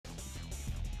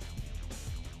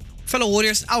Fellow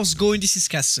warriors, how's it going? This is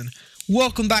Kessen.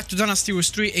 Welcome back to Dynasty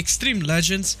 3 Extreme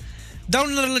Legends.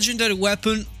 Down another legendary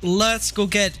weapon, let's go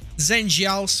get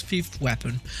Jiao's 5th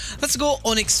weapon. Let's go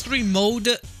on extreme mode,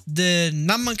 the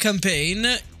Namman campaign,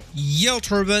 yellow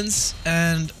turbans,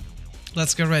 and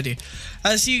let's get ready.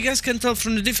 As you guys can tell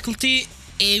from the difficulty,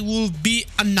 it will be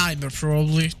a nightmare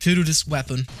probably to do this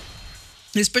weapon.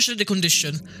 Especially the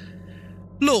condition.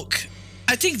 Look,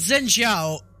 I think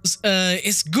Jiao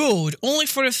is good only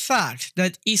for the fact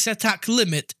that his attack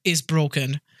limit is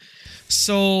broken.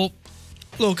 So,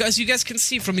 look, as you guys can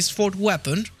see from his 4th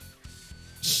weapon,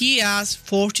 he has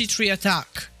 43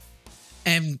 attack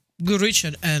and good reach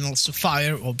and also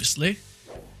fire, obviously.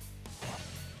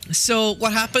 So,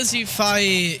 what happens if I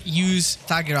use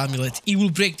Tiger Amulet? He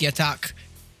will break the attack.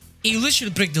 He will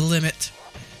literally break the limit.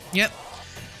 Yep.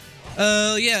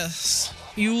 Yes.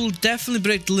 You will definitely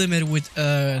break the limit with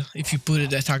if you put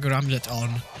the Tiger Amulet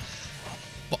on.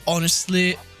 But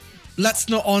honestly, let's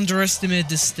not underestimate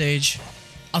this stage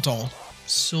at all.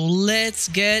 So let's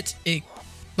get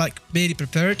very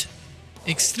prepared,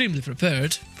 extremely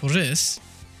prepared for this.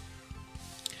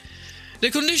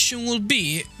 The condition will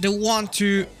be they want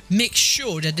to make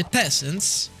sure that the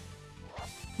peasants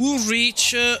will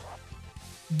reach the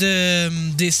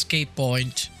escape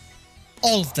point.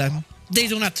 All of them. They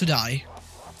don't have to die.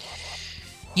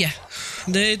 Yeah,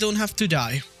 they don't have to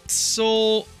die.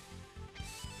 So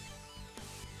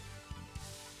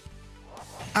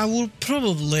I will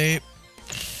probably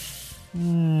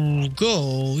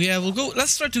go. Yeah, we'll go.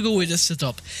 Let's try to go with this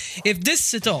setup. If this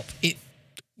setup it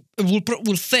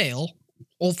will fail,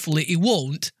 hopefully it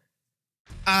won't.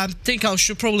 I think I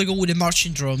should probably go with a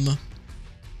marching drum.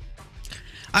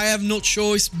 I have no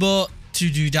choice but to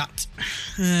do that.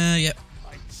 Yeah.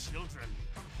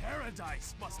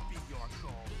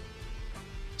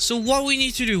 So what we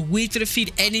need to do, we need to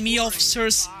defeat enemy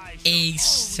officers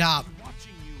ASAP.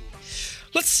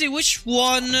 Let's see which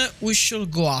one we should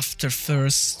go after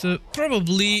first.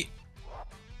 Probably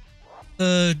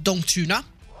Dong Tuna.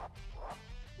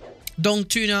 Dong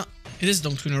Tuna, it is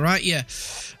Dong Tuna, right? Yeah.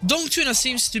 Dong Tuna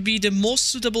seems to be the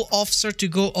most suitable officer to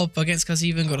go up against because he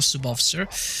even got a sub-officer.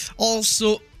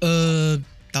 Also,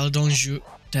 Dal Donju,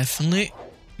 definitely.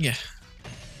 Yeah.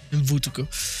 And Vutuko.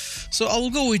 So I will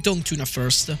go with Dong Tuna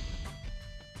first.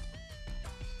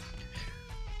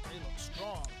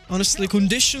 Honestly,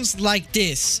 conditions like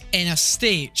this and a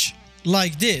stage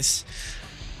like this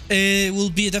will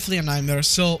be definitely a nightmare.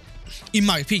 So, in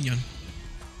my opinion,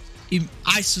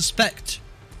 I suspect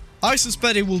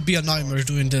it will be a nightmare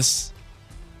doing this.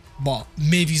 But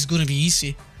maybe it's gonna be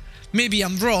easy. Maybe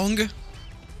I'm wrong.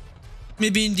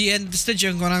 Maybe in the end of the stage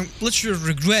I'm gonna literally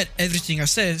regret everything I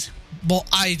said. But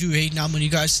I do hate Namman, you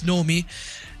guys know me,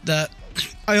 that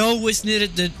I always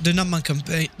needed the Namman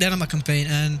campaign,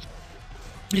 and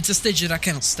it's a stage that I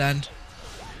cannot stand.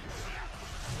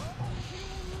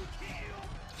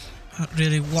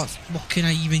 Really, what can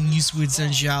I even use with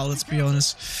Jiao, let's be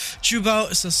honest. Jiao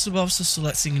is a sub-officer, so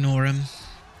let's ignore him.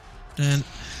 Then,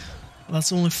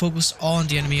 let's only focus on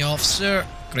the enemy officer.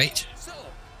 Great.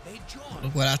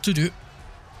 Look what I have to do.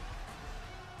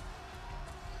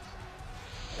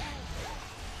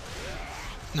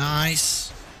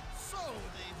 Nice.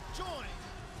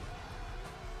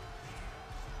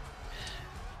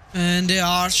 And the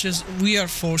archers, we are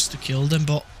forced to kill them,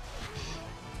 but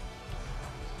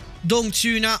Dong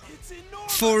Tuna,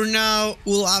 for now,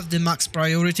 will have the max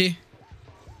priority.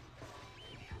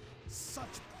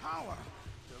 Such power.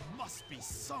 There must be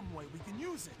some way we can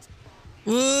use it.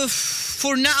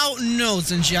 For now, no,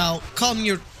 Jiao. Calm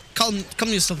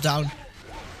yourself down.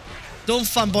 Don't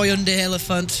fanboy on the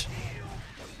elephant.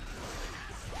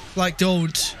 Like,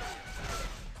 don't.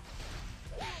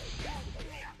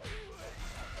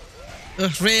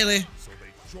 Really?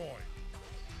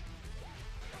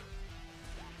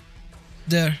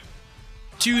 There.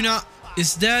 Tuna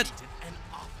is dead.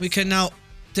 We can now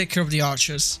take care of the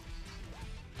archers.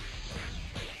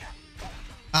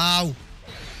 Ow.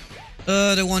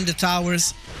 The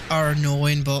towers are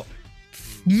annoying, but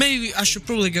maybe I should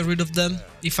probably get rid of them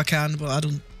if I can, but I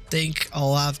don't think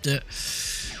I'll have the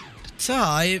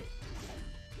time.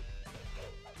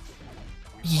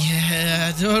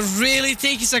 Yeah, do I really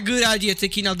think it's a good idea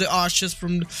taking out the archers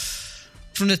from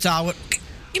the tower?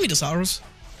 Give me those arrows.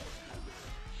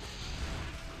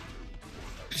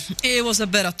 It was a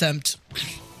bad attempt.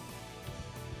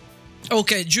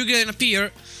 Okay, Zhang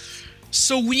appear.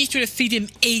 So we need to defeat him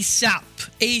ASAP.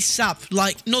 ASAP.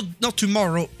 Like, not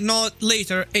tomorrow, not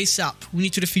later, ASAP. We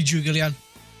need to defeat Zhang.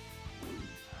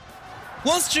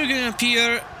 Once Zhang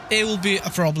appear, it will be a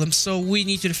problem. So we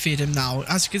need to defeat him now.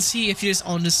 As you can see, if he is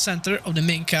on the center of the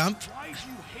main camp. Why do you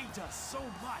hate us so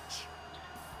much?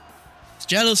 It's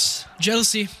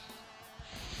jealousy.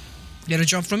 Get a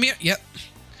jump from here. Yep.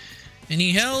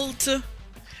 Any health?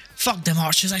 Fuck them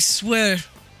archers, I swear.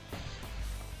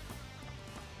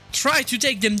 Try to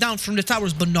take them down from the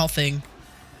towers, but nothing.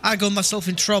 I got myself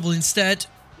in trouble instead.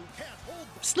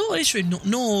 It's no issue.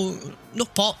 No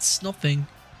pots. Nothing.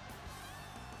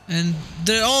 And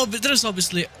there's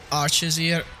obviously archers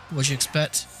here. What you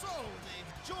expect?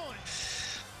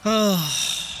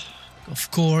 Oh,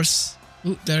 of course.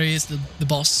 Ooh, there he is, the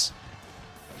boss.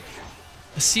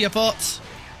 I see a pot.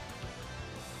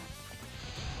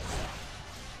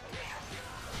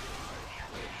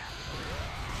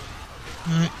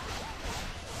 Alright.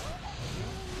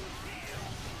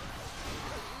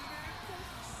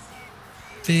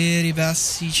 Very bad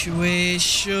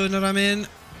situation that I'm in.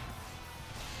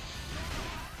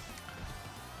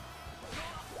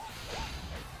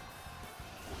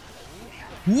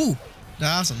 Ooh,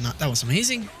 that was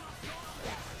amazing.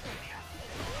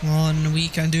 Come on, we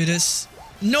can do this.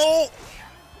 No!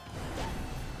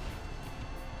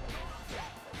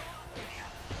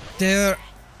 There.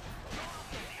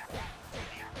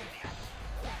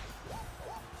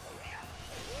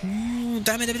 Ooh,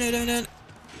 damn it.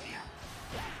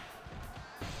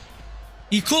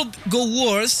 He could go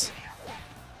worse.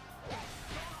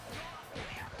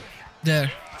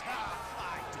 There.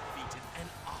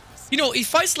 You know, he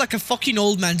fights like a fucking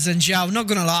old man, Jiao, not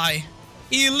gonna lie.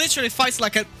 He literally fights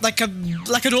like an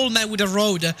old man with a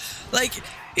road. Like,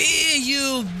 hey,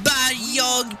 you bad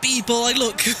young people. Like,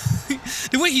 look,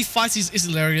 the way he fights is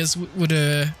hilarious with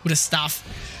a staff.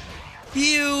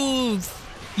 You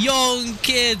young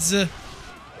kids.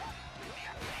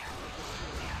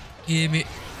 Give me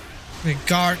the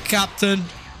guard captain.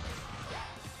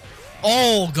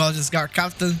 Oh god, this guard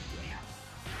captain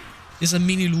is a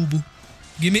mini Lubu.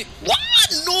 Give me what?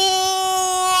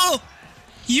 No!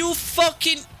 You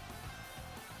fucking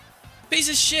piece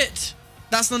of shit.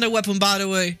 That's not a weapon, by the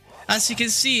way. As you can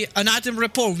see, an item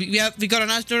report. We got an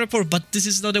item report, but this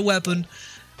is not a weapon.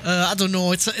 I don't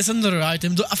know. It's another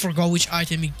item. I forgot which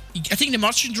item. I think the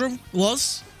marching drum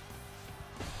was.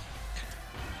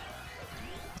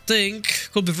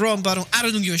 Could be wrong, but I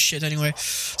don't give a shit anyway.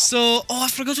 So, oh, I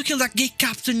forgot to kill that gate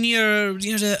captain near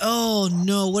the. Oh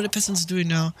no, what are the peasants doing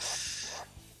now?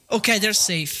 Okay, they're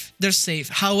safe. They're safe.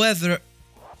 However,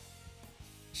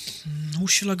 who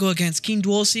should I go against? King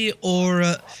Dwosi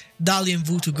or Dali and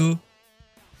Vutugu?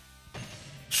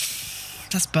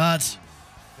 That's bad.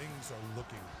 Things are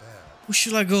looking bad. Who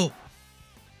should I go?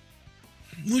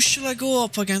 Who should I go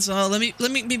up against? Let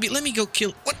me go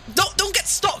kill. What? Don't get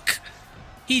stuck,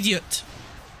 idiot.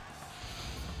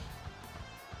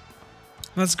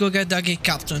 Let's go get that gate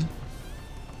captain.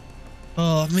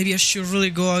 Oh, maybe I should really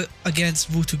go against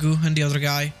Vutugu and the other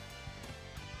guy.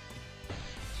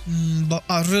 But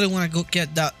I really want to go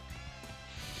get that.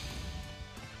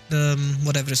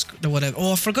 Whatever.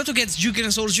 Oh, I forgot to get Jugen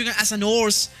as an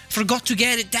horse. Forgot to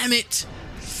get it. Damn it.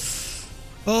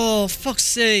 Oh, fuck's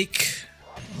sake.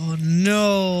 Oh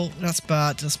no, that's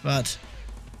bad. That's bad.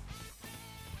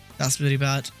 That's very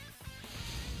bad.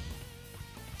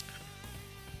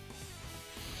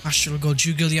 I should go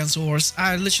Jugilian's horse.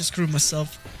 I literally screwed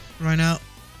myself right now.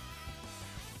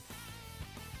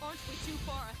 Aren't we too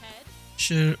far ahead?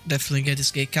 Should definitely get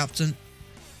this gate captain.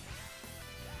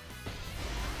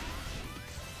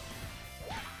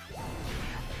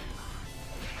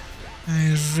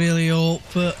 I really hope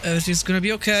everything's gonna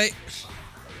be okay.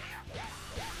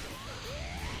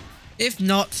 If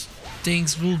not,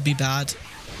 things will be bad.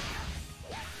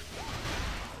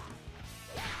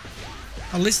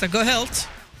 At least I got health.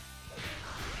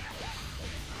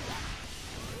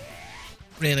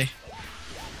 Really?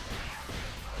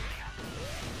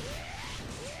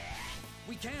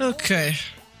 Okay.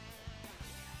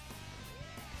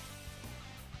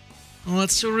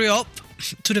 Let's hurry up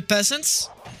to the peasants.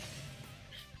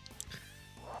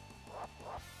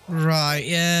 Right,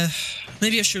 yeah.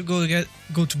 Maybe I should go to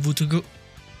Vutugu.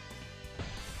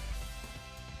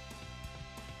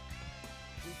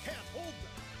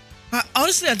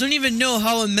 Honestly, I don't even know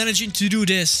how I'm managing to do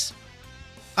this.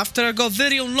 After I got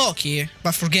very unlucky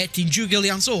by forgetting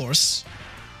Jugilian's horse.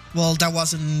 Well, that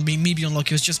wasn't me being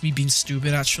unlucky, it was just me being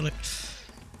stupid, actually.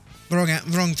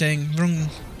 Wrong thing,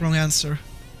 wrong answer.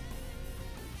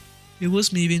 It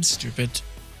was me being stupid.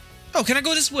 Oh, can I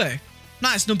go this way?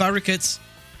 Nice, no barricades.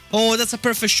 Oh, that's a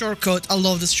perfect shortcut. I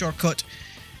love this shortcut.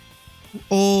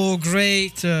 Oh,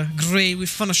 great. Great, we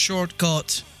found a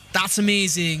shortcut. That's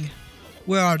amazing.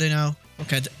 Where are they now?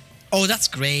 Okay, Oh, that's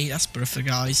great. That's perfect,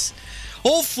 guys.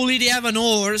 Hopefully they have an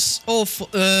horse. Oh,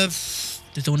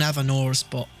 they don't have an horse,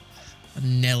 but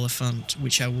an elephant,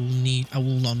 which I will need. I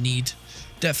will not need.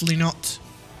 Definitely not.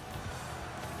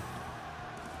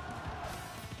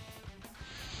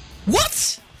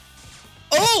 What?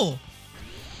 Oh!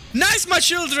 Nice, my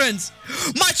children!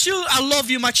 I love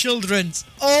you, my children!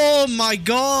 Oh my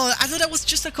god! I thought that was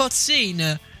just a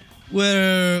cutscene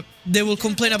where they will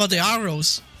complain about the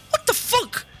arrows. What the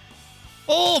fuck?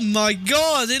 Oh my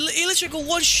god! It literally got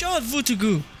one shot,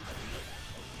 Vutugu.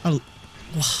 Oh,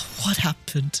 what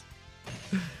happened?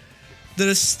 There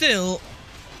is still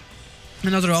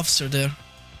another officer there.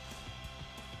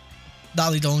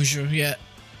 Dali Danger, yeah.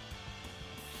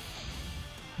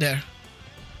 There.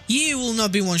 You will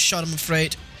not be one shot, I'm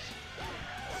afraid.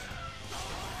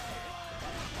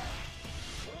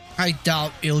 I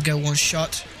doubt he'll get one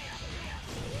shot.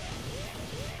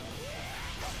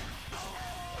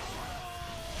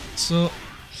 So,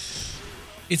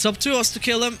 it's up to us to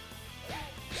kill him.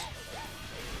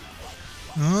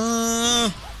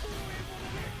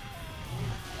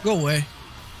 Go away.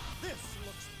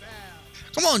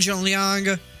 Come on, John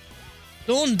Liang.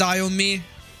 Don't die on me.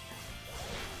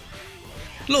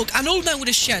 Look, an old man with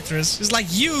a shatters is like,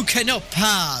 you cannot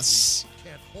pass.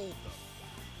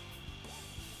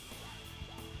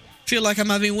 Feel like I'm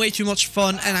having way too much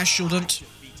fun and I shouldn't.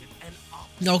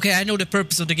 Okay, I know the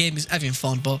purpose of the game is having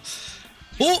fun, but...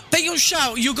 Oh, Peyon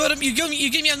Shao, you got him, you gave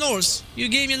me a Norse. You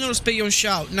gave me a Norse Peyon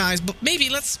Shao. Nice, but maybe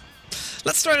let's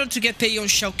try not to get Peyon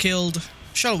Shao killed,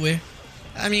 shall we?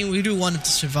 I mean, we do want him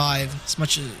to survive as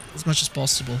much as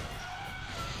possible.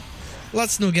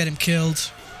 Let's not get him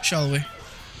killed, shall we?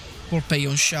 Poor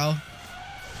Peyon Shao.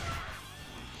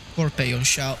 Poor Peyon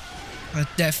Shao.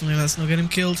 Definitely let's not get him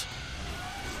killed.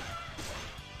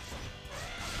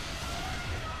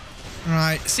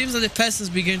 Right, seems that the peasants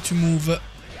begin to move.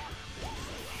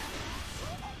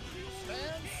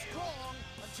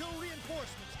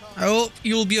 I hope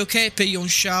you'll be okay, Peyon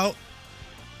Shao.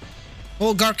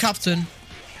 Oh, Guard Captain.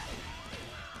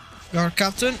 Guard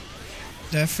Captain.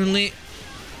 Definitely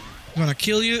gonna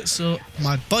kill you, so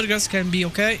my bodyguards can be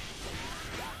okay.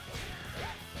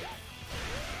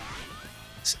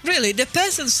 Really, the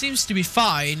peasants seems to be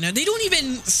fine. They don't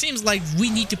even seems like we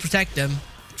need to protect them,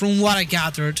 from what I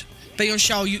gathered. Peyon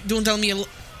Shao, you don't tell me.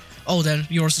 Oh, then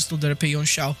yours is still there, Peyon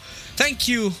Shao. Thank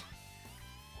you,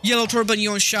 Yellow Turban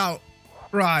Yon Shao.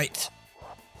 Right.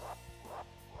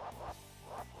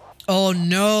 Oh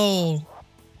no.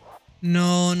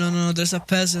 No. There's a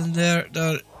peasant there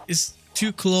that is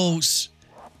too close.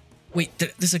 Wait,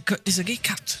 there's a gate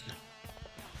captain.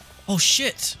 Oh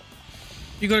shit.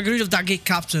 You gotta get rid of that gate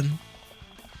captain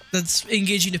that's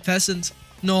engaging the peasant.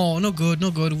 No, no good.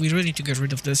 We really need to get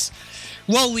rid of this.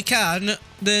 Well, we can.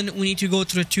 Then we need to go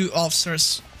to the two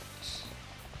officers.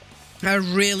 I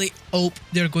really hope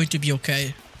they're going to be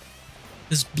okay.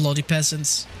 These bloody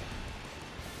peasants.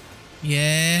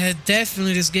 Yeah,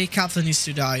 definitely this gate captain needs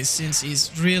to die, since he's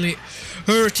really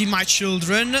hurting my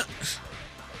children.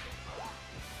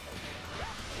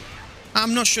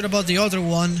 I'm not sure about the other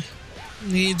one.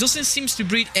 He doesn't seem to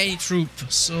breed any troop,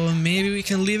 so maybe we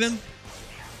can leave him.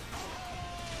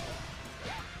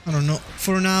 I don't know.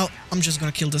 For now, I'm just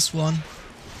gonna kill this one.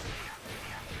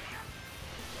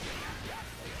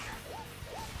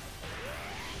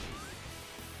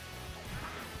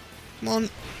 Come on.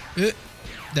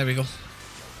 There we go.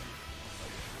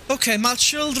 Okay, my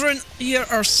children here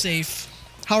are safe.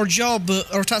 Our job,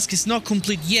 our task is not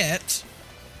complete yet,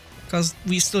 because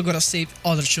we still gotta save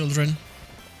other children.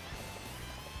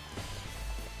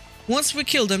 Once we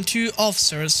kill them two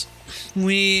officers,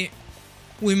 we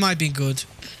might be good.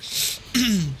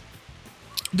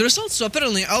 There's also,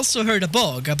 apparently, I also heard a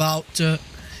bug about the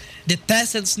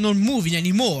peasants not moving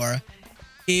anymore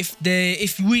if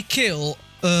we kill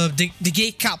the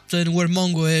gate captain where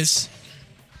Mongo is.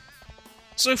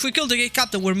 So if we kill the gate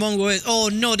captain where Mongo is... Oh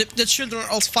no, the children are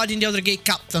all fighting the other gate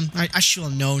captain. I should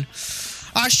have known.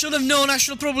 I should have known. I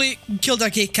should have probably killed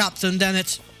that gate captain, damn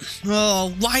it.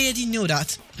 Oh, why I didn't know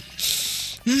that?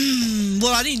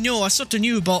 Well, I didn't know. I sort of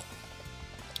knew, but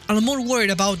I'm more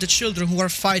worried about the children who are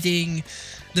fighting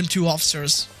them two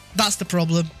officers. That's the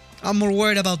problem. I'm more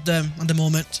worried about them at the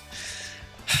moment.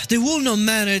 They will not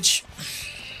manage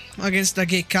against the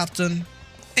gate captain.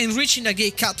 And reaching the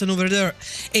gate captain over there,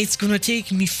 it's gonna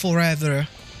take me forever.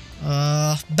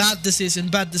 Bad decision,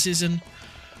 bad decision.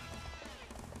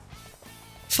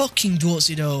 Fucking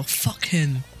Dorsey though, fuck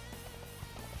him.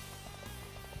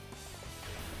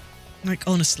 Like,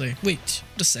 honestly, wait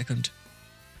a second.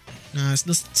 Nice,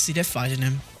 let's see they're fighting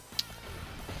him.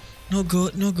 No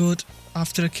good, no good.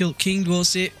 After I kill King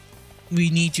Dorsey, We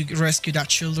need to rescue that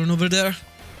children over there.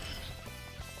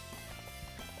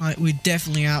 We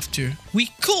definitely have to. We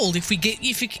could if we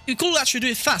could actually do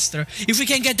it faster. If we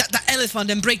can get that elephant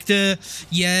and break the...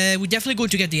 Yeah, we're definitely going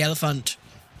to get the elephant.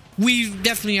 We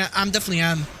definitely... I definitely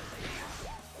am.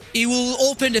 It will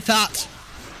open the path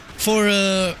for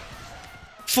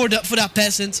that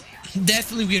peasant.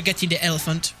 Definitely we are getting the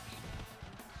elephant.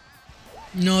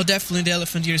 No, definitely the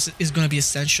elephant here is going to be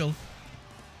essential.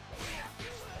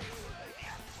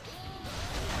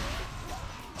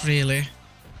 Really.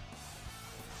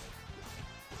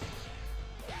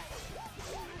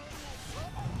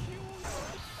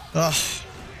 Ugh.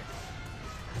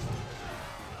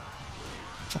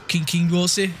 Fucking King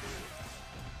Bossy.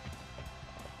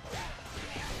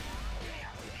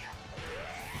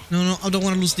 No, I don't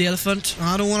want to lose the elephant.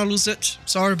 I don't want to lose it.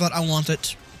 Sorry, but I want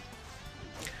it.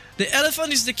 The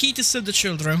elephant is the key to save the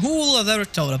children. Who will have ever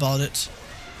thought about it?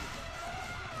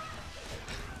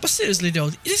 But seriously though,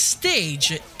 this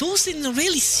stage, those things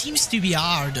really seems to be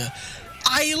hard.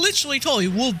 I literally thought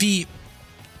it would be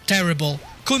terrible.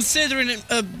 Considering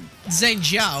Zhang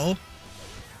Jiao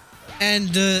and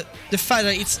the fact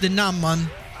that it's the Namman.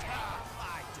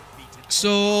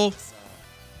 So...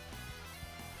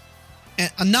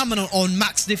 a Namman on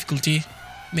max difficulty,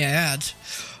 may I add.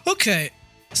 Okay,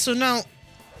 so now...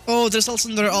 Oh, there's also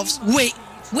another off... Wait.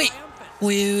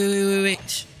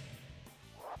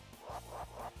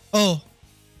 Oh.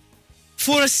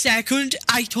 For a second,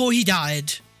 I thought he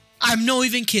died. I'm not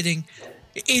even kidding.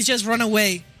 He just ran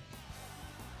away.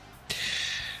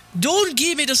 Don't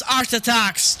give me those heart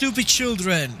attacks, stupid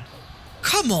children.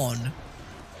 Come on.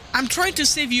 I'm trying to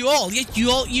save you all, yet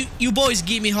you boys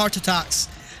give me heart attacks.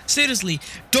 Seriously,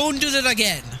 don't do that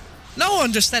again. Now I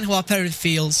understand how a parent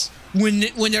feels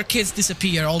when their kids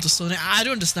disappear all of a sudden. I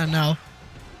don't understand now.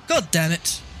 God damn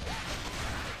it.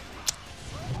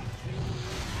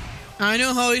 I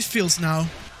know how it feels now.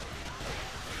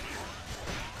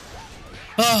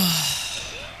 Oh,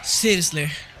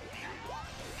 seriously.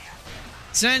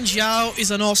 Zhang Jiao is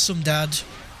an awesome dad.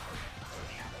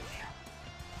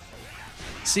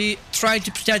 See, trying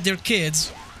to protect their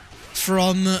kids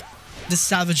from the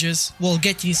savages while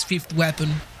getting his 5th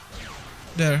weapon.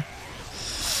 There.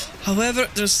 However,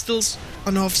 there's still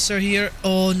an officer here.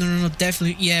 Oh, no,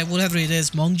 definitely. Yeah, whatever it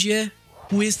is. Meng You?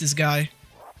 Who is this guy?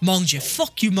 Meng You.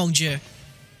 Fuck you, Meng You.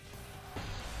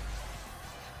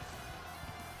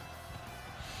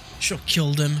 Should've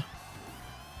killed him.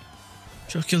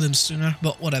 Should've killed him sooner,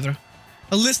 but whatever.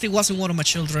 At least it wasn't one of my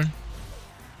children.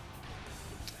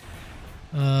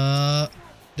 There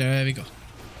we go.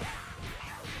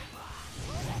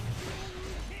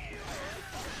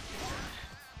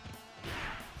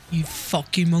 You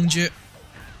fucking Meng You.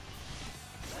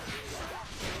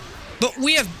 But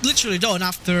we have literally done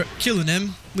after killing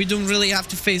him. We don't really have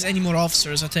to face any more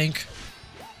officers, I think.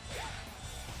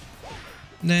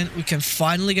 Then we can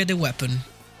finally get a weapon.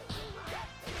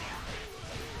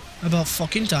 About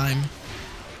fucking time.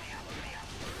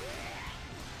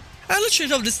 I literally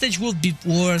thought the stage would be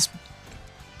worse.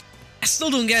 I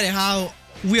still don't get it how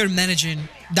we're managing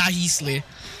that easily.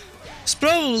 It's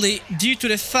probably due to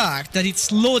the fact that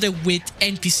it's loaded with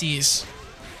NPCs.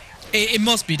 It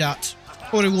must be that.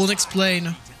 Or it won't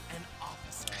explain.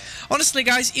 Honestly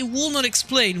guys, it will not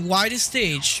explain why the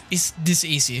stage is this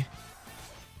easy.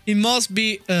 It must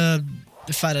be the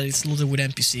fact that it's loaded with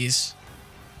NPCs.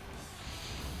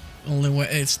 Only way,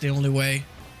 it's the only way.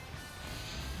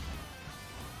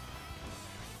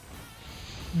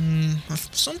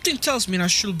 Something tells me I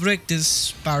should break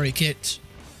this barricade.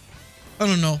 I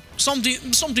don't know.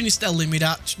 Something is telling me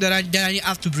that I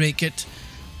have to break it.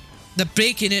 That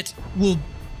breaking it will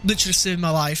literally save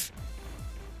my life.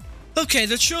 Okay,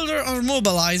 the children are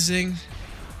mobilizing.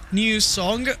 New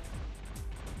song.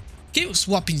 Keep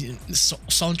swapping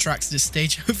soundtracks this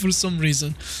stage for some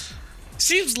reason.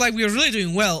 Seems like we're really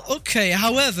doing well. Okay,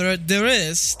 however, there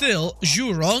is still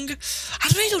Zhurong. I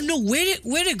really don't know where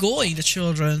they're going, the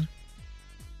children.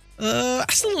 I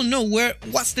still don't know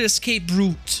what's the escape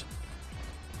route.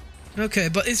 Okay,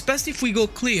 but it's best if we go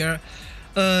clear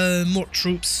more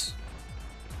troops.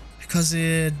 Because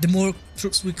the more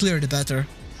troops we clear, the better.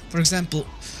 For example,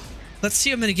 let's see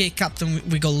how many gate captain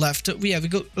we got left. Yeah, we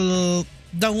got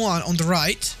that one on the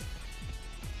right.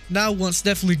 That one's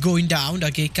definitely going down,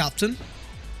 that gate captain.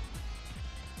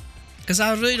 Because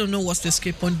I really don't know what's the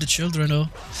escape point of the children, though.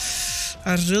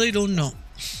 I really don't know.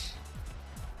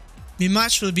 The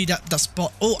match will be that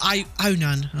spot. Oh,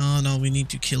 Aunan. Oh no, we need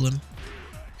to kill him.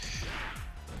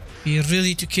 We really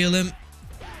need to kill him.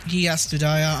 He has to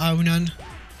die,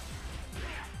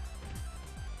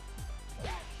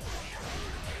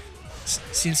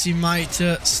 since he might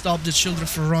stop the children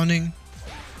from running.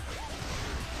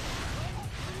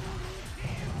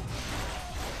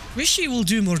 Wish he will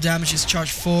do more damage as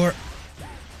charge 4.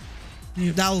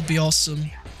 Yeah, that would be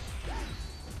awesome.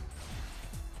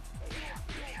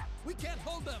 We can't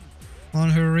hold them. On,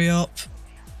 hurry up.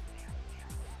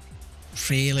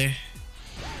 Really?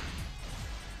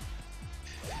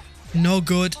 No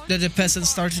good that the peasant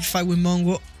started to fight with Meng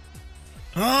You.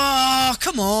 Oh,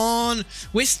 come on!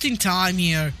 Wasting time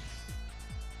here.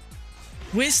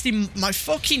 Wasting my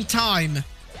fucking time.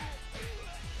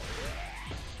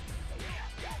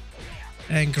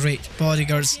 And great,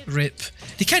 bodyguards rip.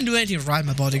 They can't do anything right,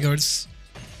 my bodyguards.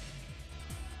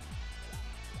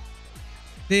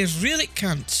 They really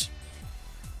can't.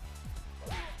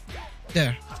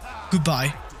 There.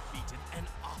 Goodbye.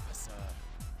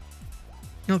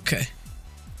 Okay.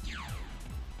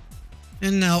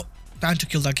 And now, time to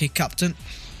kill that gate captain.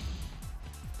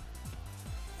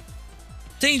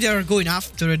 I think they're going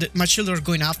after it. My children are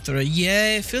going after it.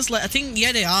 Yeah, it feels like... I think...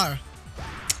 Yeah, they are.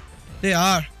 They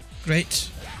are. Great.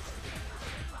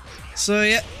 So,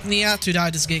 yeah. He had to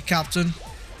die, this gate captain.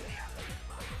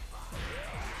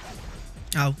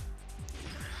 Ow.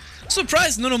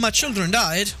 Surprised none of my children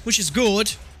died, which is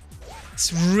good.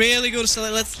 It's really good. So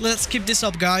let's keep this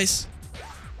up, guys.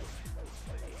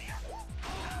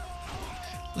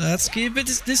 Let's keep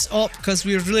this up because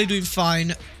we're really doing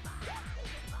fine.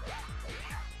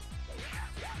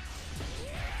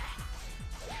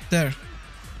 There.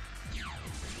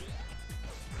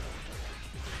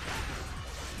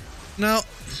 Now,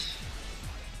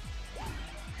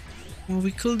 what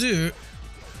we could do,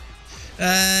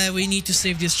 we need to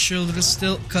save these children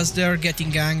still because they're getting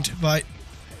ganged by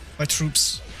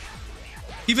troops.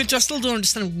 Even though I still don't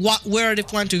understand where they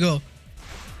plan to go.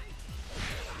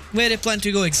 Where they plan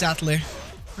to go exactly.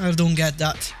 I don't get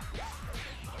that.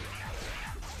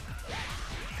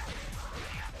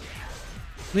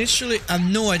 Literally, I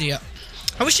have no idea.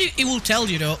 I wish it will tell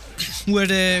you though,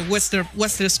 what's their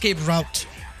escape route.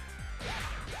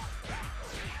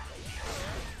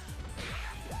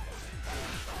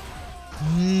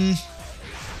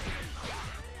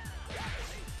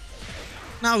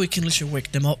 Now we can literally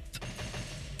wake them up.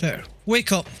 There.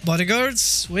 Wake up,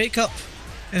 bodyguards. Wake up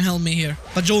and help me here.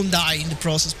 But don't die in the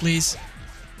process, please.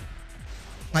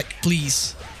 Like,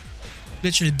 please.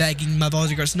 Literally begging my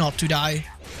bodyguards not to die.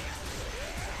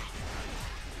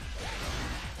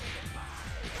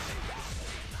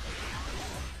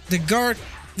 The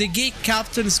gate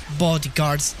captain's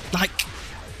bodyguards, like,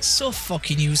 so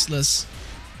fucking useless.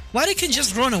 Why they can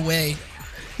just run away?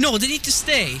 No, they need to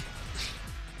stay.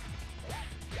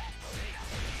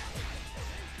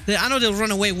 I know they'll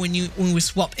run away when we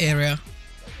swap area.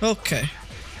 Okay.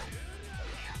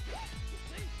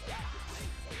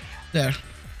 There.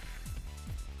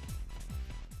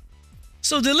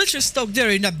 So they're literally stuck there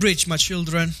in that bridge, my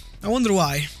children. I wonder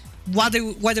why. Why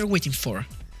they're waiting for?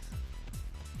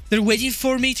 They're waiting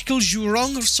for me to kill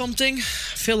Zhang or something? I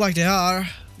feel like they are.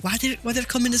 Why they're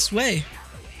coming this way?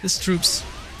 These troops.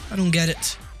 I don't get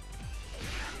it.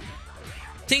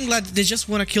 Think like they just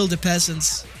want to kill the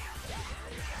peasants.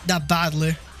 That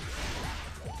badly.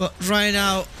 But right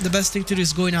now, the best thing to do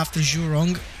is going after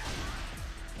Zhang.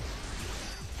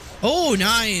 Oh,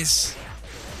 nice!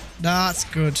 That's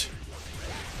good.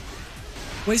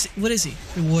 What is he?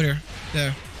 The water.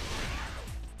 There.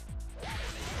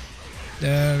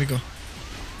 There we go.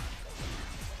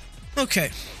 Okay,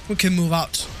 we can move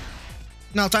out.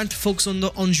 Now time to focus on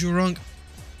Zhang.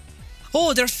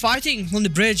 Oh, they're fighting on the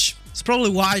bridge. It's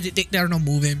probably why they're not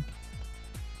moving.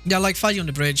 They're like fighting on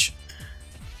the bridge.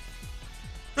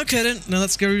 Okay then, now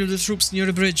let's get rid of the troops near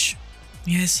the bridge.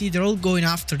 Yeah, see, they're all going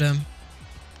after them.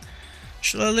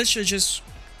 Should I literally just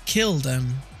kill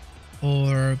them?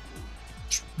 Or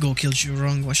go kill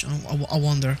Zhang? I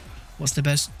wonder what's the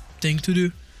best thing to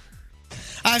do.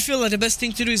 I feel like the best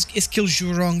thing to do is kill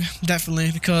Zhang,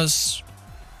 definitely, because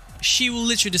she will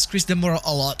literally decrease the morale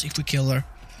a lot if we kill her.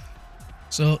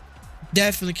 So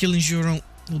definitely killing Zhang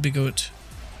will be good.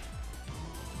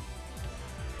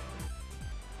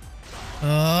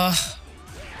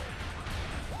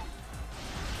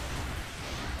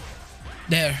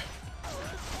 There.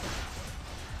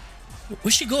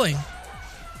 Where's she going?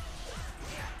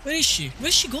 Where is she?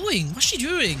 Where's she going? What's she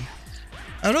doing?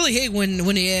 I really hate when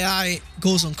the AI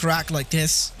goes on crack like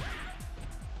this.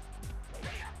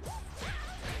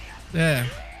 There.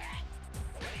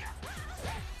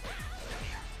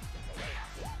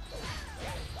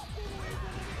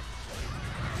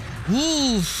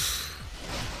 Ooh.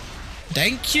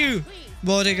 Thank you,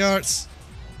 bodyguards.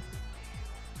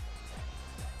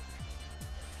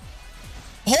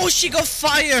 Oh, she got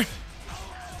fire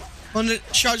on the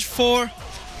charge 4.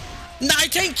 Nah,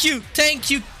 thank you,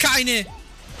 Kaine.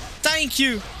 Thank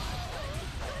you.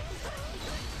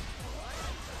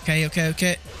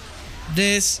 Okay.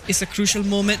 This is a crucial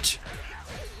moment.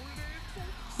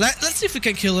 Let's see if we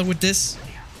can kill her with this.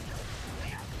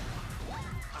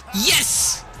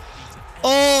 Yes!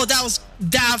 Oh,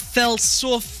 that felt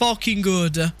so fucking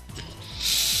good.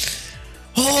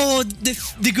 Oh,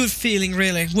 the good feeling,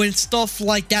 really, when stuff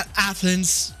like that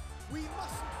happens.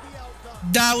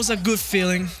 That was a good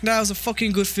feeling. That was a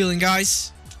fucking good feeling,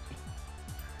 guys.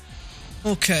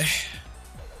 Okay.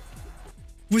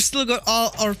 We still got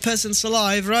all our peasants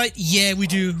alive, right? Yeah, we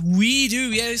do.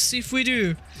 Yes, if we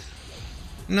do.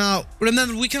 Now,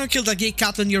 remember, we cannot kill that gate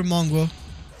captain near Mongo.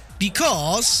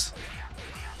 Because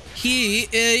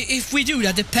if we do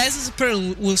that, the peasants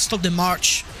apparently will stop the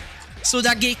march. So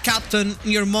that gate captain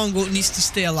near Mongo needs to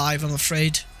stay alive, I'm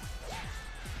afraid.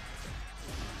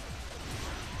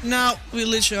 Now we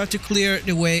literally have to clear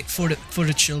the way for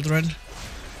the children.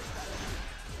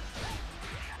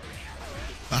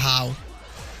 But how?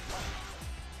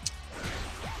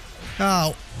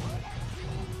 How?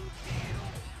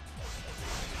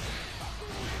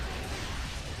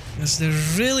 Because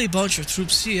there's really a bunch of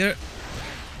troops here.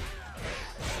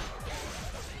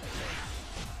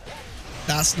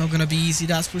 That's not gonna be easy,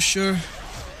 that's for sure.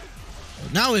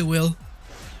 But now it will.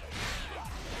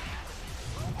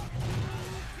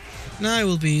 Now it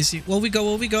will be easy. Where we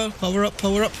go. Power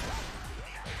up.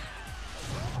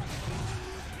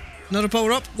 Another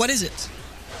power up. What is it?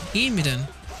 Give me then.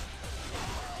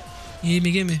 Give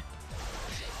me.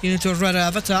 You need to rather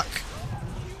have attack.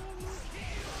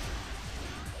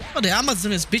 Oh, the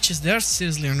Amazonas bitches, they're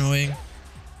seriously annoying.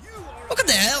 Look at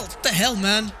the health. What the hell,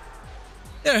 man?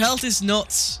 Their health is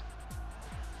nuts.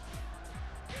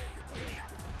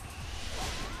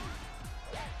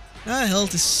 That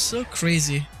health is so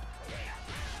crazy.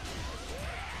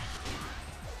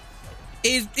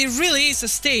 It really is a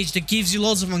stage that gives you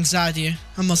lots of anxiety,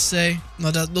 I must say.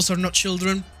 No, those are not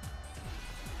children.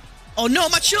 Oh no,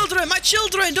 my children!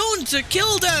 Don't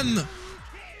kill them!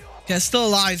 Okay, still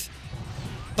alive.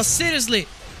 But seriously,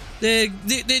 they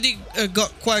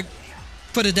got quite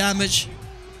a damage.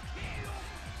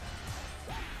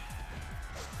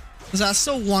 Because I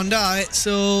saw one die,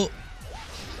 so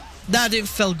that didn't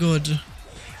feel good.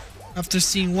 After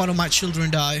seeing one of my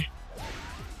children die.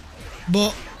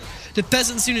 But the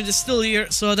peasants unit is still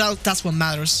here, so that's what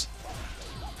matters.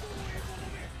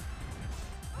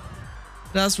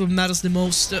 That's what matters the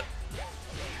most. This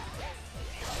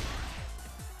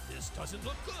doesn't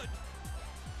look good.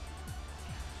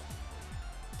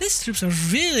 These troops are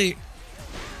really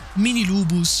mini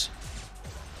Lubus.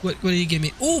 What do you give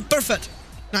me? Oh, perfect.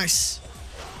 Nice.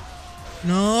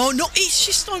 No,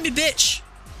 she stunned me, bitch.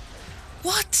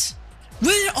 What?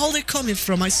 Where are all they coming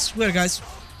from? I swear, guys.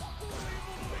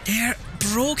 They're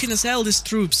broken as hell, these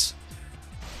troops.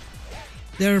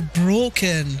 They're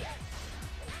broken.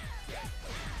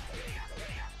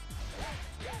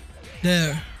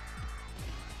 There.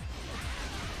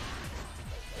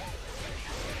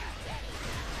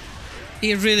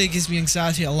 It really gives me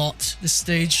anxiety a lot, this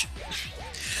stage.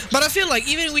 But I feel like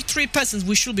even with 3 peasants,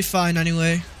 we should be fine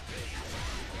anyway.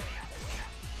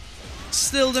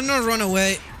 Still, they're not run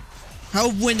away. I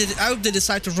hope they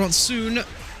decide to run soon.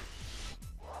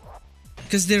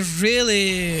 Because they're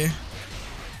really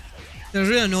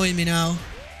annoying me now.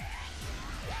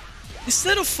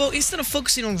 Instead of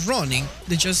focusing on running,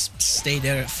 they just stay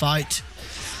there and fight.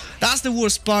 That's the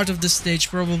worst part of the stage,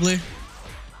 probably.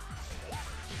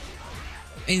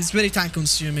 And it's very time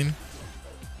consuming.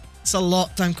 It's a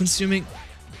lot time consuming.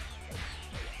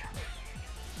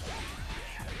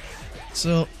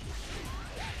 So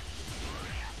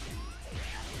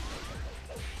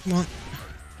come on.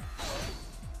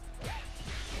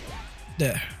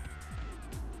 There.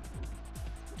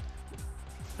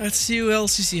 Let's see who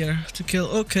else is here to kill.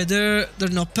 Okay, they're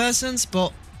not peasants,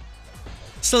 but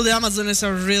still the Amazonas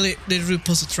are really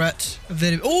pose a threat.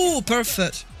 Very. Oh,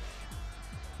 perfect.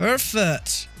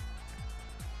 Perfect.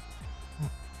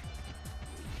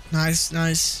 Nice,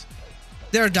 nice.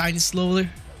 They're dying slowly.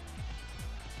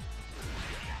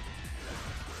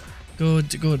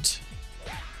 Good, good.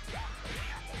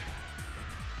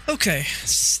 Okay,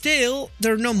 still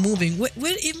they're not moving. Where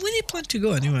do you plan to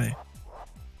go anyway?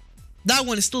 That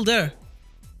one is still there.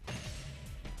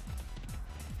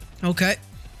 Okay.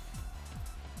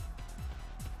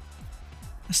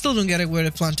 I still don't get it where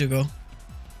they plan to go.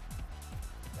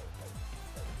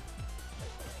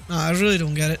 No, I really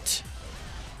don't get it.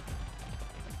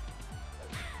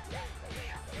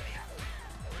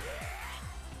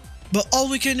 But all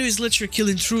we can do is literally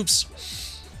killing troops.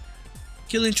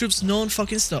 Killing troops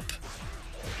non-fucking stop.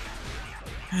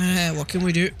 What can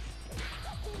we do?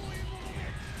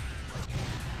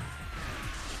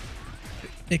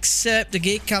 Except the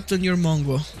gate captain, your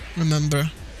Mongo.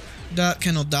 Remember, that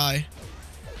cannot die.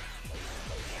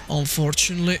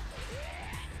 Unfortunately.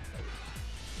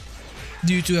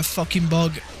 Due to a fucking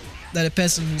bug that a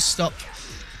peasant will stop.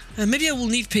 And maybe I will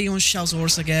need Peon Xiao's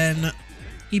horse again.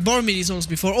 He borrowed me his horse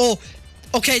before. Oh,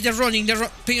 okay, they're running.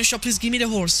 Peon Xiao, please give me the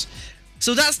horse.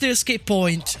 So that's the escape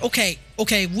point. Okay,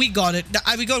 we got it.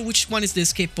 We got which one is the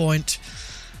escape point.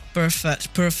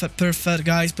 Perfect,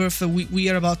 guys. Perfect. We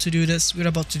are about to do this. We're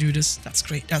about to do this. That's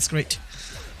great. That's great.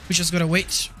 We just gotta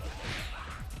wait.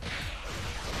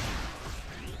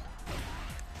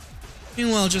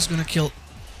 Meanwhile, just gonna kill.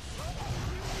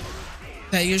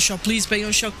 Peon Xiao, please,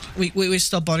 Peon Xiao. Wait,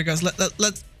 stop, bodyguards. Let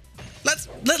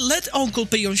Uncle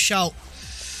Peon Xiao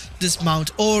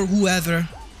dismount, or whoever.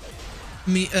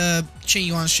 Me, Chen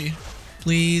Yuanxi.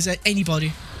 Please,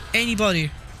 anybody. Dismount,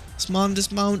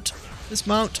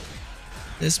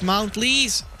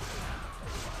 please.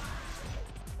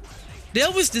 They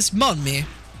always dismount me,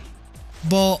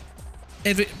 but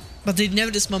they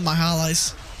never dismount my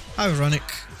allies. How ironic.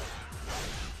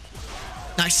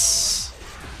 Nice.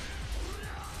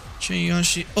 Chen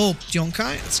Yuanxi. Oh,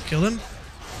 Yongkai. Let's kill him.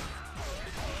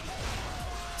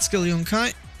 Let's kill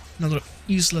Yongkai. Another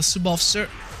useless sub-officer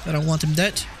that I want him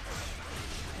dead.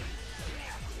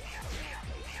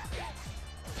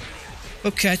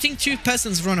 Okay, I think 2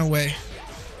 peasants run away.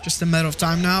 Just a matter of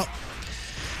time now.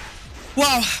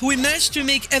 Wow, we managed to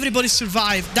make everybody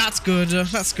survive. That's good.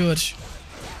 That's good.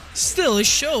 Still, it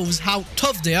shows how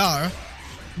tough they are,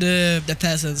 the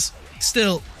peasants.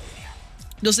 Still,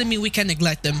 doesn't mean we can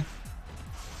neglect them.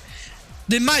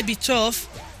 They might be tough,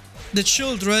 the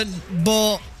children,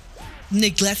 but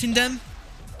neglecting them,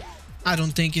 I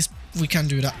don't think we can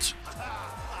do that.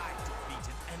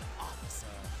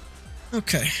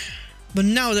 Okay. But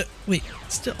now that... Wait,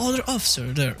 it's the other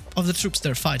officer there, of the troops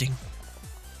they're fighting.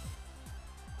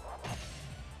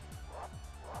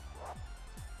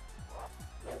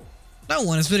 That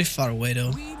one is very far away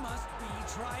though.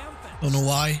 Don't know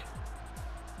why.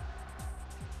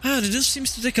 Ah, this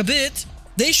seems to take a bit.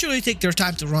 They surely take their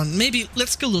time to run. Maybe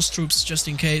let's kill those troops just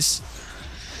in case.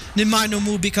 They might not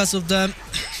move because of them.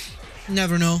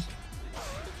 Never know.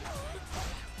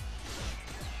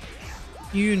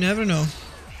 You never know.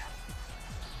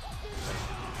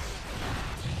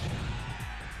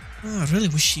 Oh, I really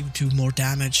wish he would do more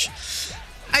damage.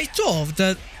 I thought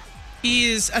that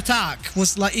his attack will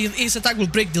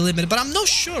break the limit, but I'm not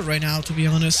sure right now, to be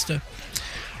honest.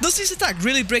 Does his attack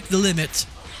really break the limit?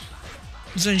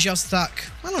 Zhang Jiao's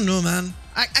attack? I don't know, man.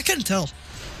 I can't tell.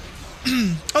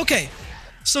 Okay,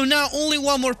 so now only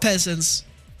one more peasants.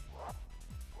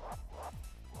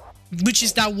 Which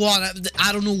is that one?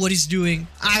 I don't know what he's doing.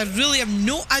 I really have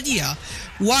no idea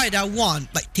why that one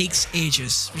takes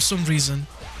ages for some reason.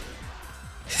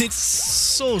 It's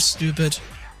so stupid.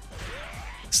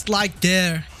 It's like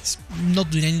there. It's not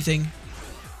doing anything.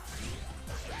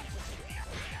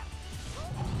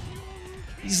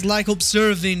 He's like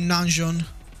observing Nanjun.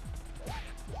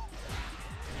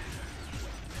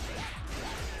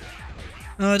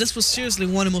 This was seriously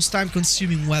one of the most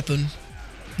time-consuming weapon.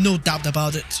 No doubt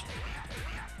about it.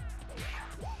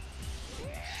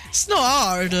 It's not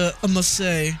hard, I must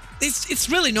say. It's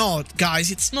really not,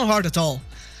 guys. It's not hard at all.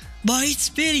 But it's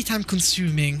very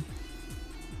time-consuming.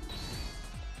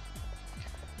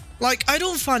 Like, I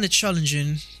don't find it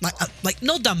challenging. Like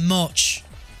not that much.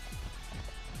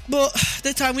 But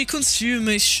the time we consume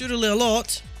is surely a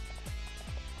lot.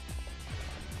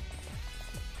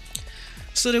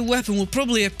 So the weapon will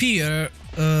probably appear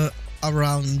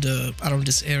around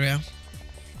this area.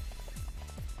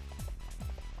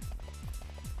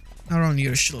 Around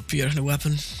here should appear the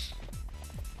weapon,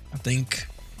 I think.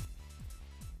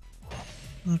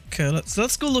 Okay,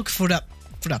 let's go look for that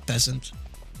peasant.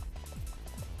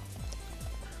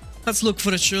 Let's look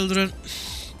for the children.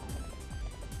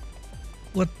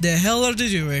 What the hell are they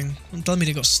doing? Don't tell me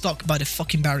they got stuck by the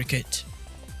fucking barricade.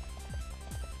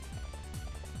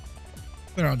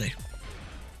 Where are they?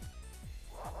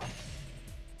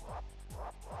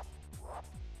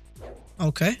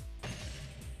 Okay.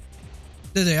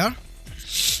 There they are.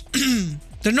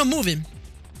 They're not moving.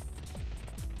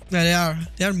 There they are.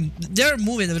 They're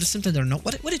moving, but at the same time they're not.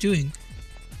 What are they doing?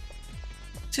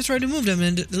 They try to move them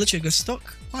and they literally get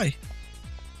stuck. Why?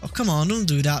 Oh, come on, don't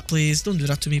do that, please. Don't do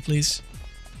that to me, please.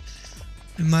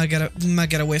 We might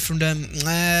get away from them.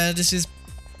 This is...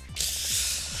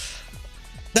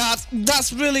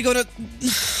 That's really gonna...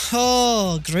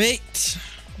 Oh, great.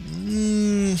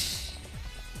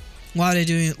 What are they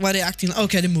doing? Why are they acting?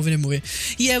 Okay, they're moving.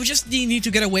 Yeah, we just need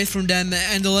to get away from them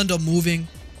and they'll end up moving.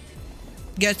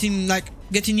 Getting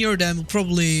near them will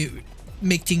probably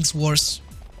make things worse.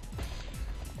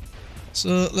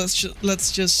 So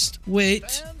let's just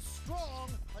wait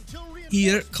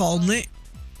here calmly.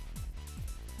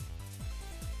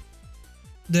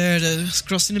 They're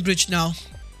crossing the bridge now.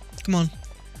 Come on.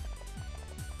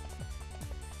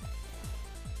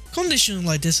 Conditions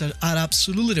like this are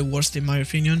absolutely the worst in my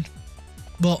opinion.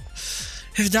 But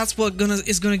if that's what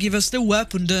is gonna give us the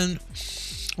weapon, then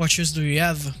what choice do we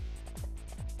have?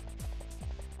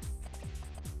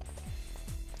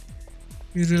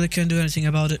 You really can't do anything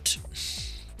about it.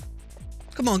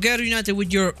 Come on, get united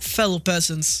with your fellow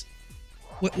peasants.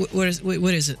 Where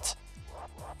is it?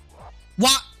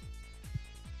 What?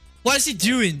 What is he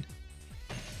doing?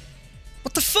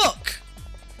 What the fuck?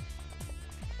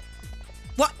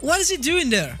 What is he doing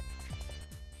there?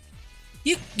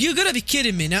 You gotta be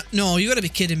kidding me. No, you gotta be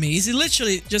kidding me. Is he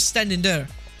literally just standing there?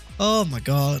 Oh my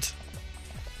god.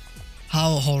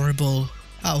 How horrible.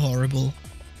 How horrible.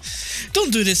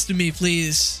 Don't do this to me,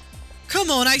 please. Come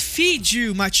on, I feed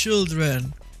you, my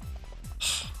children.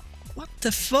 What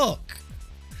the fuck?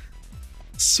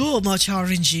 So much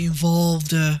RNG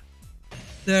involved. There,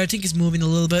 I think it's moving a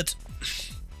little bit.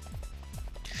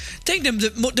 Take them,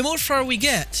 the more far we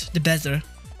get, the better.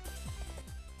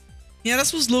 Yeah,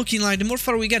 that's what's looking like. The more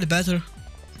far we get, the better.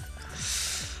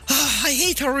 I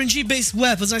hate RNG based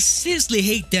weapons. I seriously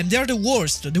hate them. They're the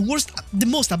worst. The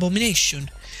most abomination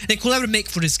they could ever make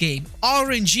for this game.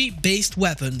 RNG based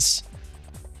weapons.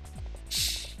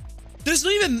 There's no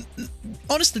even,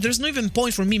 honestly, there's no even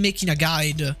point for me making a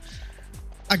guide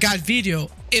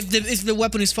video if the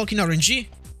weapon is fucking RNG.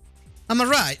 Am I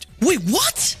right? Wait,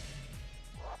 what?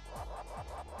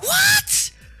 What?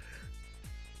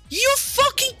 You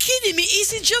fucking kidding me?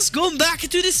 Is he just going back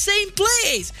to the same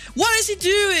place? What is he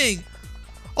doing?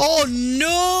 Oh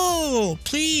no!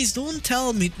 Please don't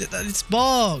tell me that it's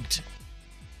bugged.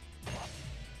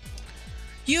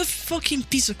 You fucking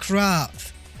piece of crap.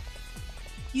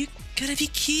 You gotta be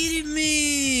kidding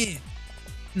me.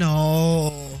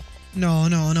 No. No.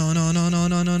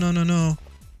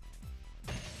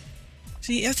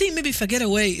 See, I think maybe if I get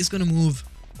away, it's gonna move.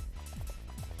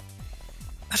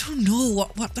 I don't know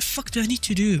what the fuck do I need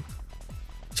to do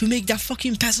to make that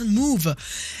fucking peasant move.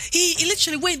 He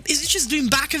literally went. He's just doing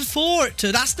back and forth.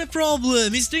 That's the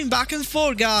problem. He's doing back and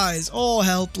forth, guys. Oh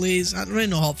help, please. I really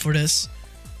no hope for this.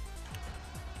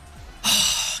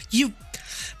 You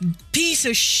piece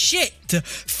of shit.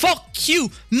 Fuck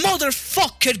you,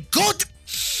 motherfucker. God.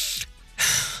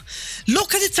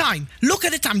 Look at the time. Look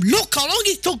at the time. Look how long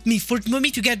it took me for me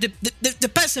to get the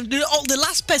peasant, the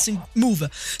last peasant move.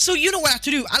 So you know what I have to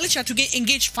do? I literally have to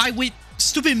engage fight with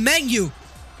stupid Meng You.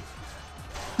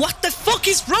 What the fuck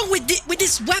is wrong with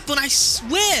this weapon? I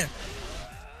swear.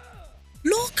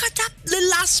 Look at that, the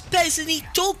last peasant. It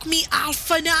took me half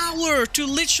an hour to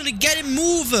literally get him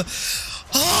move.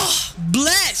 Oh,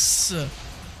 bless.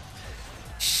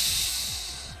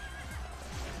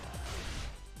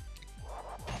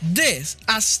 This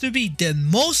has to be the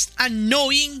most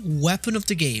annoying weapon of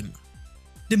the game.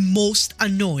 The most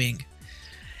annoying.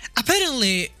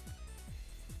 Apparently,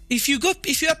 if you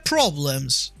have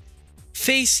problems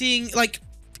facing, like,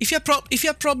 if you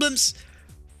have problems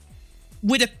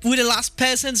with the last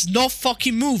peasants not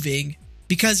fucking moving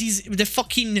because the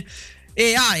fucking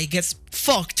AI gets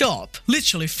fucked up,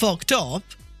 literally fucked up,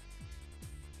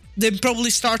 then probably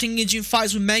starting engaging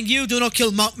fights with Meng You. Do not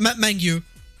kill Meng You,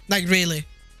 like really.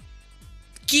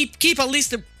 Keep at least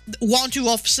the 1-2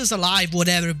 officers alive,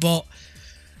 whatever, but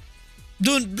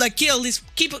don't like kill at least,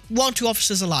 keep 1-2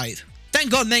 officers alive.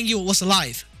 Thank God Meng You was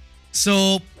alive,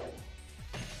 so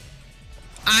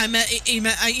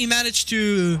he managed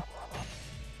to.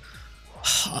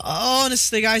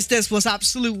 Honestly, guys, this was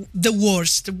absolutely the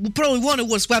worst. Probably one of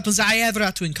the worst weapons I ever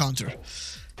had to encounter.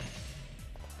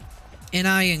 And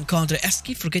I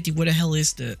keep forgetting where the hell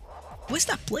is where's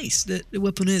that place that the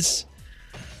weapon is?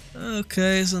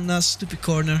 Okay, it's in that stupid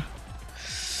corner.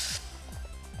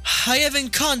 I have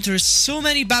encountered so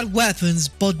many bad weapons,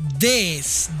 but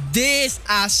this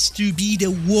has to be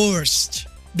the worst.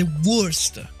 The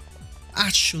worst.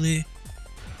 Actually.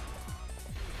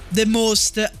 The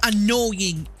most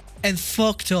annoying and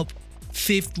fucked up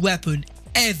 5th weapon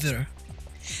ever.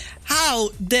 How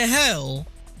the hell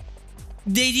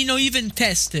they did not even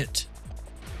test it?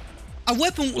 A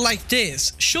weapon like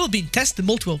this should have been tested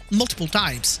multiple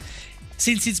times,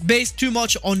 since it's based too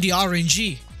much on the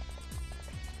RNG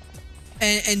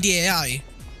and the AI.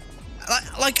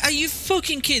 Like, are you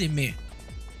fucking kidding me?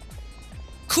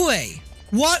 Kuei,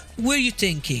 what were you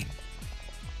thinking?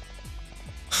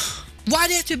 Why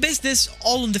do you have to base this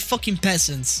all on the fucking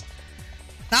peasants?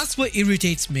 That's what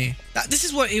irritates me. This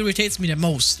is what irritates me the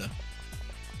most.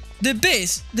 The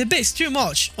base too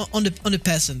much on the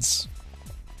peasants.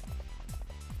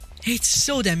 It's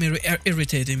so damn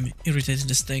irritating,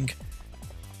 this thing.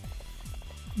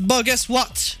 But guess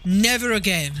what? Never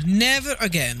again. Never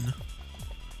again.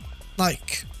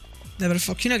 Like, never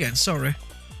fucking again, sorry.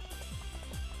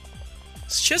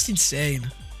 It's just insane.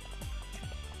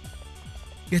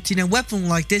 Getting a weapon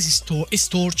like this is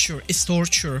torture. It's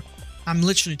torture. I'm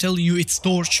literally telling you, it's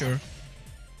torture.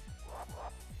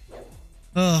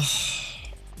 Ugh.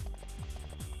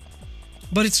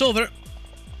 But it's over.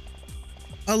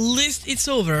 At least it's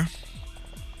over.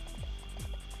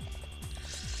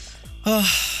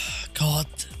 Oh, God.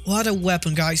 What a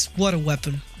weapon, guys. What a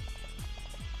weapon.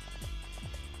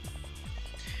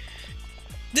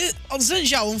 The Zhang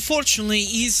Jiao, unfortunately,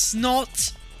 is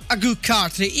not a good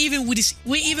character, even with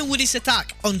his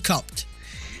attack uncapped.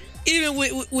 Even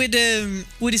with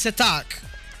his attack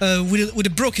with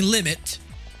a broken limit,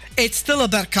 it's still a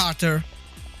bad character.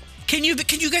 Can you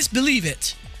guys believe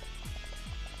it?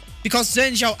 Because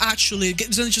Zhang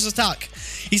Jiao's attack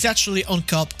is actually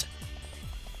uncapped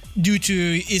due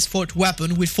to his fourth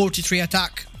weapon with 43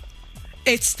 attack.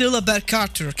 It's still a bad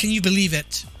character. Can you believe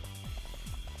it?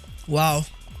 Wow.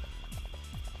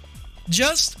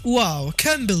 Just wow.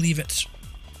 Can't believe it.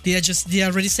 Did I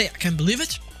already say I can't believe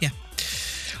it? Yeah,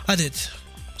 I did.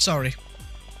 Sorry.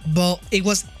 But it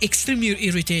was extremely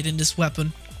irritating, this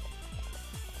weapon.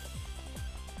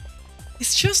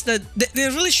 It's just that they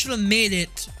really should have made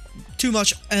it too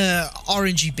much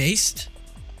RNG based,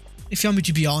 if you want me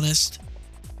to be honest.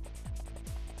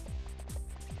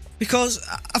 Because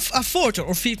a fourth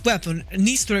or fifth weapon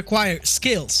needs to require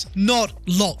skills, not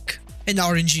luck and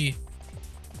RNG.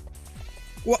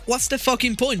 What's the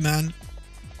fucking point, man?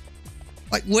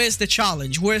 Like, where's the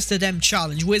challenge? Where's the damn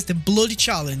challenge? Where's the bloody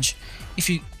challenge? If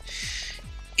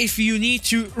you need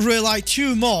to rely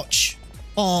too much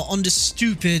on the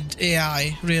stupid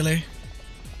AI, really.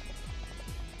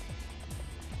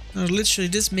 No, literally,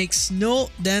 this makes no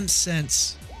damn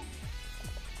sense.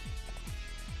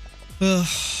 Ugh,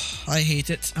 I hate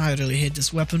it. I really hate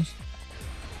this weapon.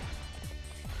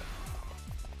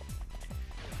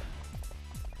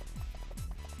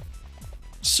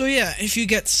 So yeah, if you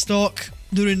get stuck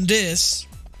during this,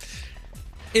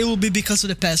 it will be because of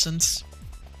the peasants.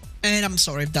 And I'm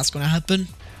sorry if that's gonna happen.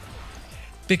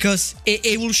 Because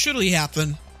it will surely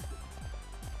happen.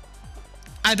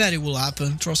 I bet it will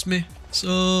happen, trust me.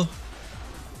 So...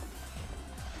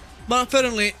 But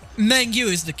apparently, Meng You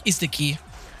is the key.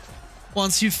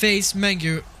 Once you face Meng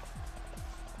You,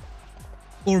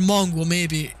 or Mongo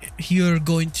maybe, they're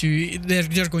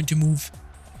going to move.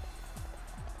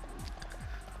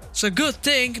 It's a good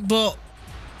thing, but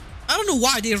I don't know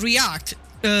why they react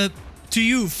to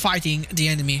you fighting the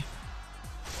enemy.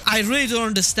 I really don't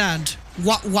understand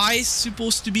why it's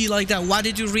supposed to be like that. Why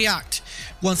did you react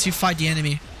once you fight the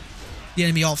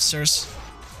enemy officers?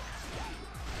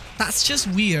 That's just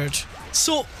weird.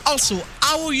 So also,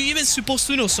 how are you even supposed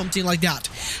to know something like that?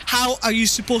 How are you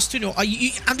supposed to know? I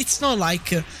mean, it's not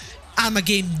like I'm a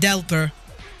game developer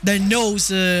that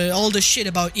knows all the shit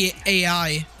about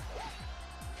AI.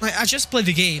 I just play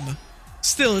the game.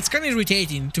 Still, it's kind of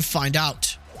irritating to find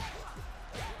out.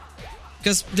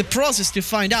 Because the process to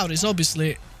find out is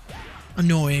obviously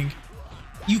annoying.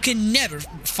 You can never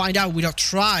find out without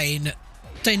trying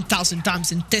 10,000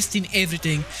 times and testing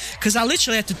everything. Because I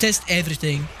literally had to test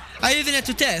everything. I even had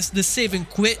to test the save and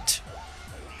quit.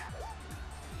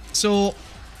 So,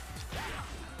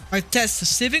 I test the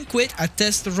save and quit, I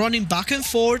test the running back and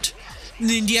forth,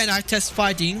 and in the end I test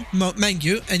fighting Meng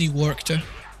You, and it worked.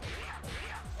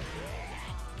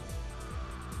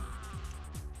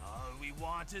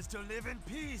 Is to live in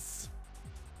peace.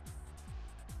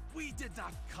 We did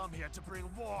not come here to bring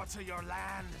war to your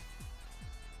land.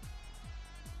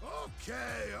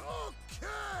 Okay.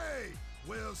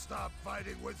 We'll stop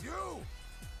fighting with you.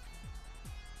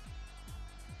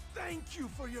 Thank you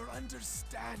for your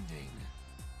understanding.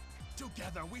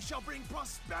 Together we shall bring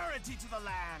prosperity to the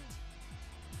land.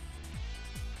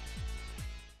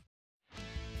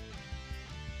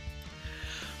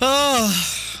 Oh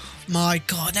my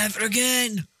god, never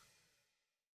again.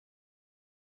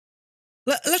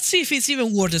 Let's see if it's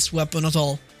even worth this weapon at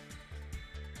all.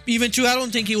 Even though I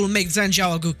don't think it will make Zhang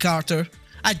Jiao a good character.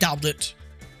 I doubt it.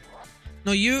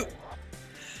 No, you...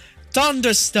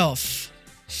 Thunder stuff.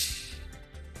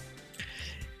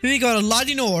 We got a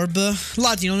lightning orb.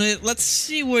 Lightning on it. Let's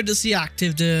see where does he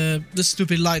active the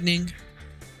stupid lightning.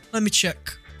 Let me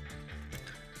check.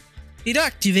 It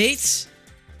activates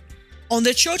on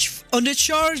the charge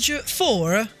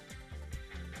 4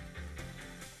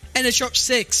 and the charge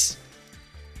 6.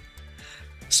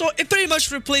 So it pretty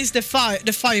much replaced the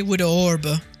fire with the orb.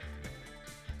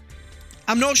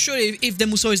 I'm not sure if the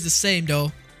Musou is the same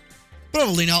though.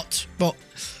 Probably not, but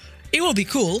it will be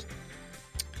cool.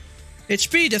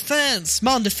 HP defense,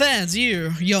 mount defense,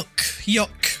 here,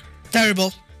 yuck.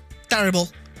 Terrible.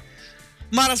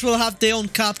 Might as well have their own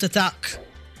capped attack.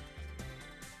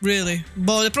 Really.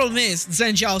 But the problem is,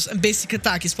 Jiao's basic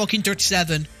attack is fucking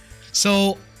 37.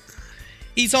 So,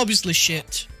 it's obviously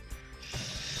shit.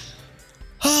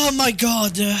 Oh my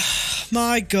god.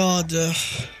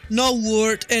 No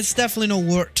word. It's definitely no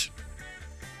word.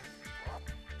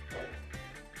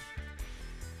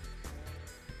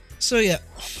 So yeah.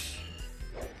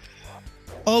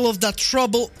 All of that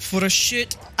trouble for a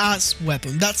shit ass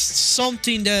weapon. That's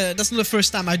something that's not the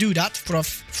first time I do that for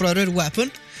a red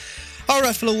weapon.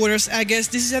 Alright fellow warriors, I guess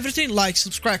this is everything. Like,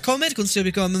 subscribe, comment, consider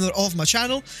becoming a member of my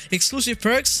channel. Exclusive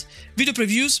perks, video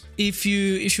previews if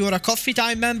you are a coffee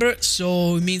time member,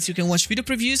 so it means you can watch video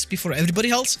previews before everybody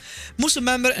else. Musou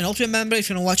member and Ultimate member if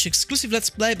you want to watch exclusive Let's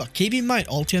Play, but keep in mind,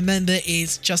 Ultimate member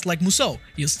is just like Musou.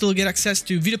 You'll still get access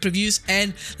to video previews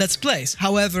and Let's Plays.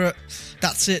 However,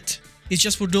 that's it. It's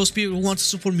just for those people who want to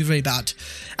support me very bad.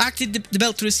 Activate the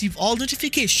bell to receive all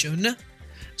notifications.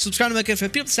 Subscribe to my channel for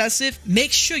people obsessive.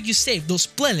 Make sure you save those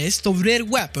playlists of rare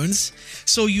weapons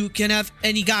so you can have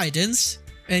any guidance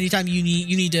anytime you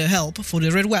need help for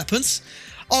the rare weapons.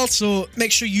 Also,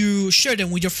 make sure you share them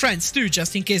with your friends too,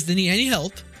 just in case they need any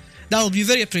help. That will be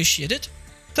very appreciated.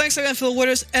 Thanks again, fellow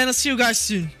warriors, and I'll see you guys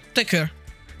soon. Take care.